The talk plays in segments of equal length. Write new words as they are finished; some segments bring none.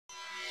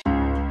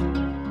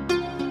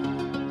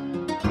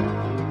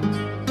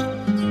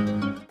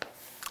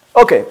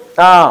Okay,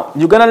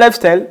 Uganda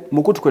Lifestyle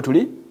mukutu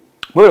kwetuli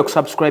mwewe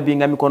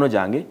kusubscribinga mikono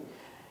jange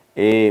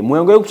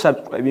mwongere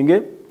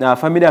kusubscribinge na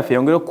family yafe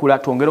yongere kula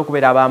tuongere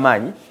kubera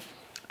abamanyi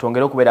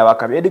tuongere kubera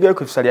abakabi edige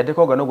kwifisali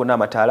yateko gano gonna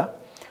amatala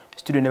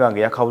studio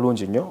nebange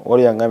yakabulunji nnyo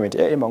oli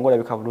yangamete mangola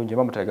bikabulunji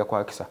bamutaliga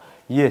kwakisa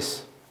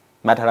yes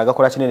matala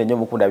gakola kinene nnyo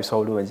mukunda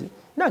bisawulunji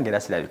nange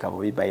nasira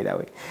bikabubi by the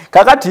way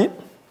kakati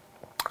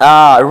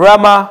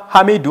Rama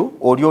Hamidu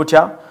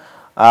Oriota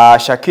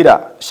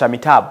Shakira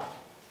Shamitab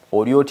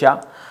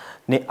Oriota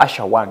ne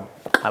Asha One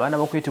abana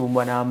bakwete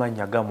bumwana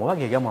amanya gamo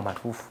bage gamo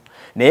amatufu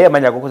naye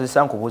amanya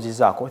gokozesa nkubuzi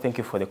zako. Thank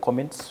you for the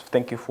comments,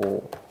 thank you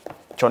for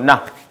chonna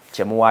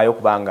chemuwayo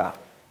kubanga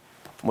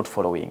mutu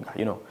following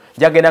you know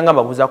jagenda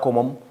ngamba buzako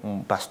mu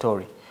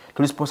pastori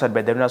tuli sponsored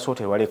by the Luno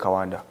Hotel wale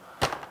Kawanda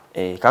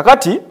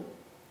kakati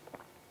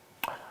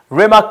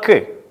Remmy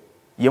K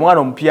ye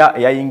mwana mpya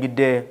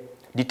yayingide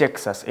di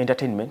Texas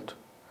Entertainment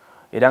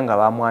era nga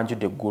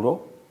bamwanjude ggulo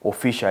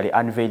officially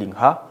unveiling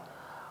her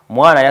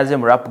mwana yaze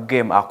mu rap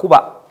game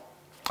akuba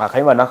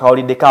akayimba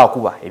nakawolide ka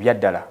akuba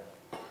ebyaddala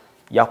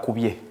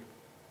yakubye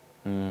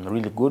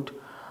really good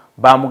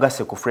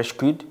bamugase ku Fresh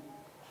Kid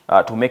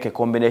to make a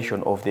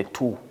combination of the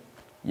two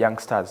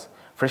youngsters.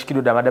 Fresh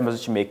Kid da madam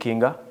azuchi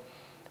makinga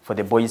for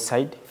the boys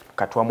side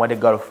katwa mwade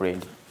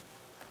girlfriend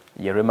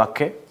ye Remmy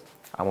K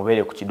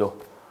amubere ku kido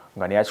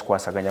ngani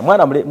yachikwasaganya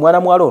mwana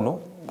mwalono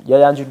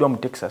yayanjudwa mu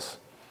Texas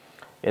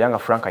era nga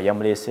Franka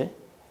yamulese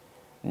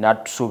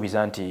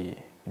natusubiza nti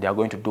they are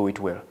going to do it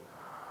well.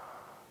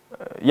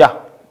 Yeah,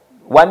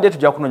 one day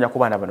tujja kunonya ku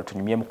bana bano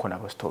tunyumye mukona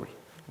ba story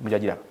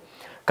mujajira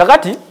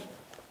kakati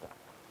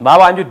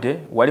babanjudde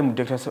wali mu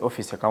Texas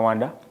office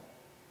Kawanda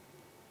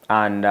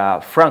and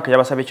Frank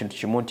yabasabe kintu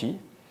kimunti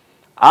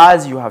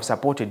as you have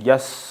supported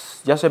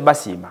just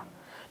basima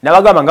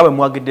nabagamba ngabe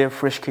mwagide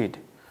Fresh Kid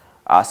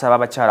asaba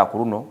abachala ku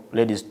Luno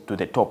ladies to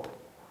the top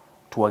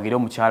tuwagire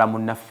omukyala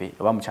munnaffe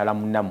oba mukyala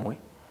munnamwe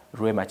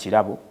Rwema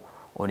Kirabo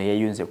one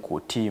yeyunze ku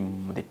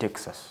team the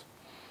Texas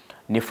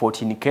ni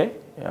 14k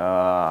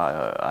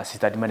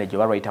assistant manager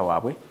wa writer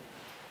wabwe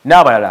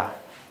nabalala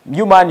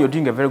you man you're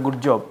doing a very good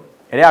job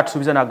era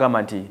atusubiza na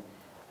gamba nti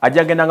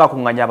ajagenda nga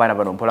kunganya abana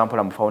bano mpola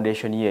mpola mu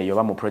foundation ye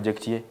yoba mu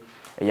project ye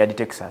ya di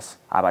Texas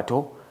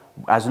abato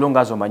as long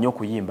as omanyo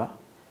okuyimba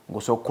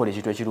ngoso okukole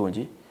kitu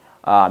ekirungi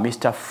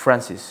Mr.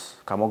 Francis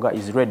Kamoga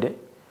is ready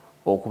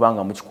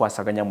okubanga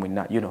mukikwasaganya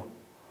mwina you know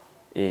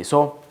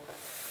so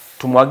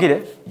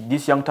tumwagire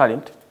this young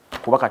talent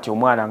kuba kati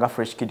omwana nga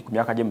Fresh Kid ku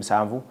myaka je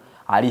 7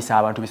 alisa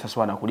abantu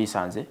bisaswa na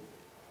kulisanze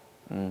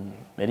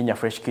erinya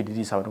Fresh Kid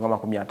lisa abantu kama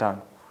 15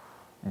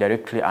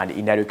 directly and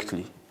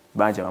indirectly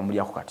banja bamuli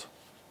yakukati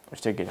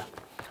okitegera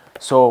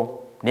so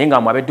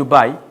nenga mwabe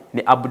Dubai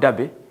ne Abu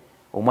Dhabi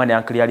omwana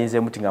yankali alinze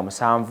mutinga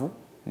 7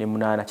 ne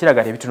 8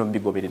 kiraga ebituno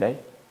mbigobereraye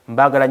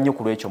mbagala nnyo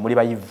ku lwekyo muri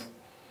bayivu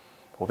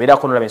obera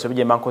kono labenso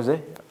bije mankoze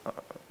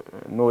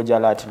no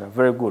jalatina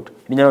very good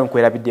ninyawe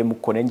nkwelabidde mu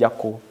kone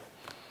njako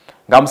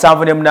nga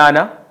 7 ne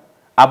 8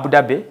 Abu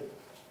Dhabi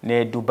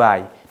ne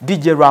Dubai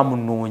DJ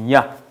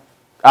Ramunonya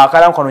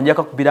akala nkono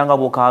njaka kubiranga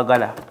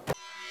bokagala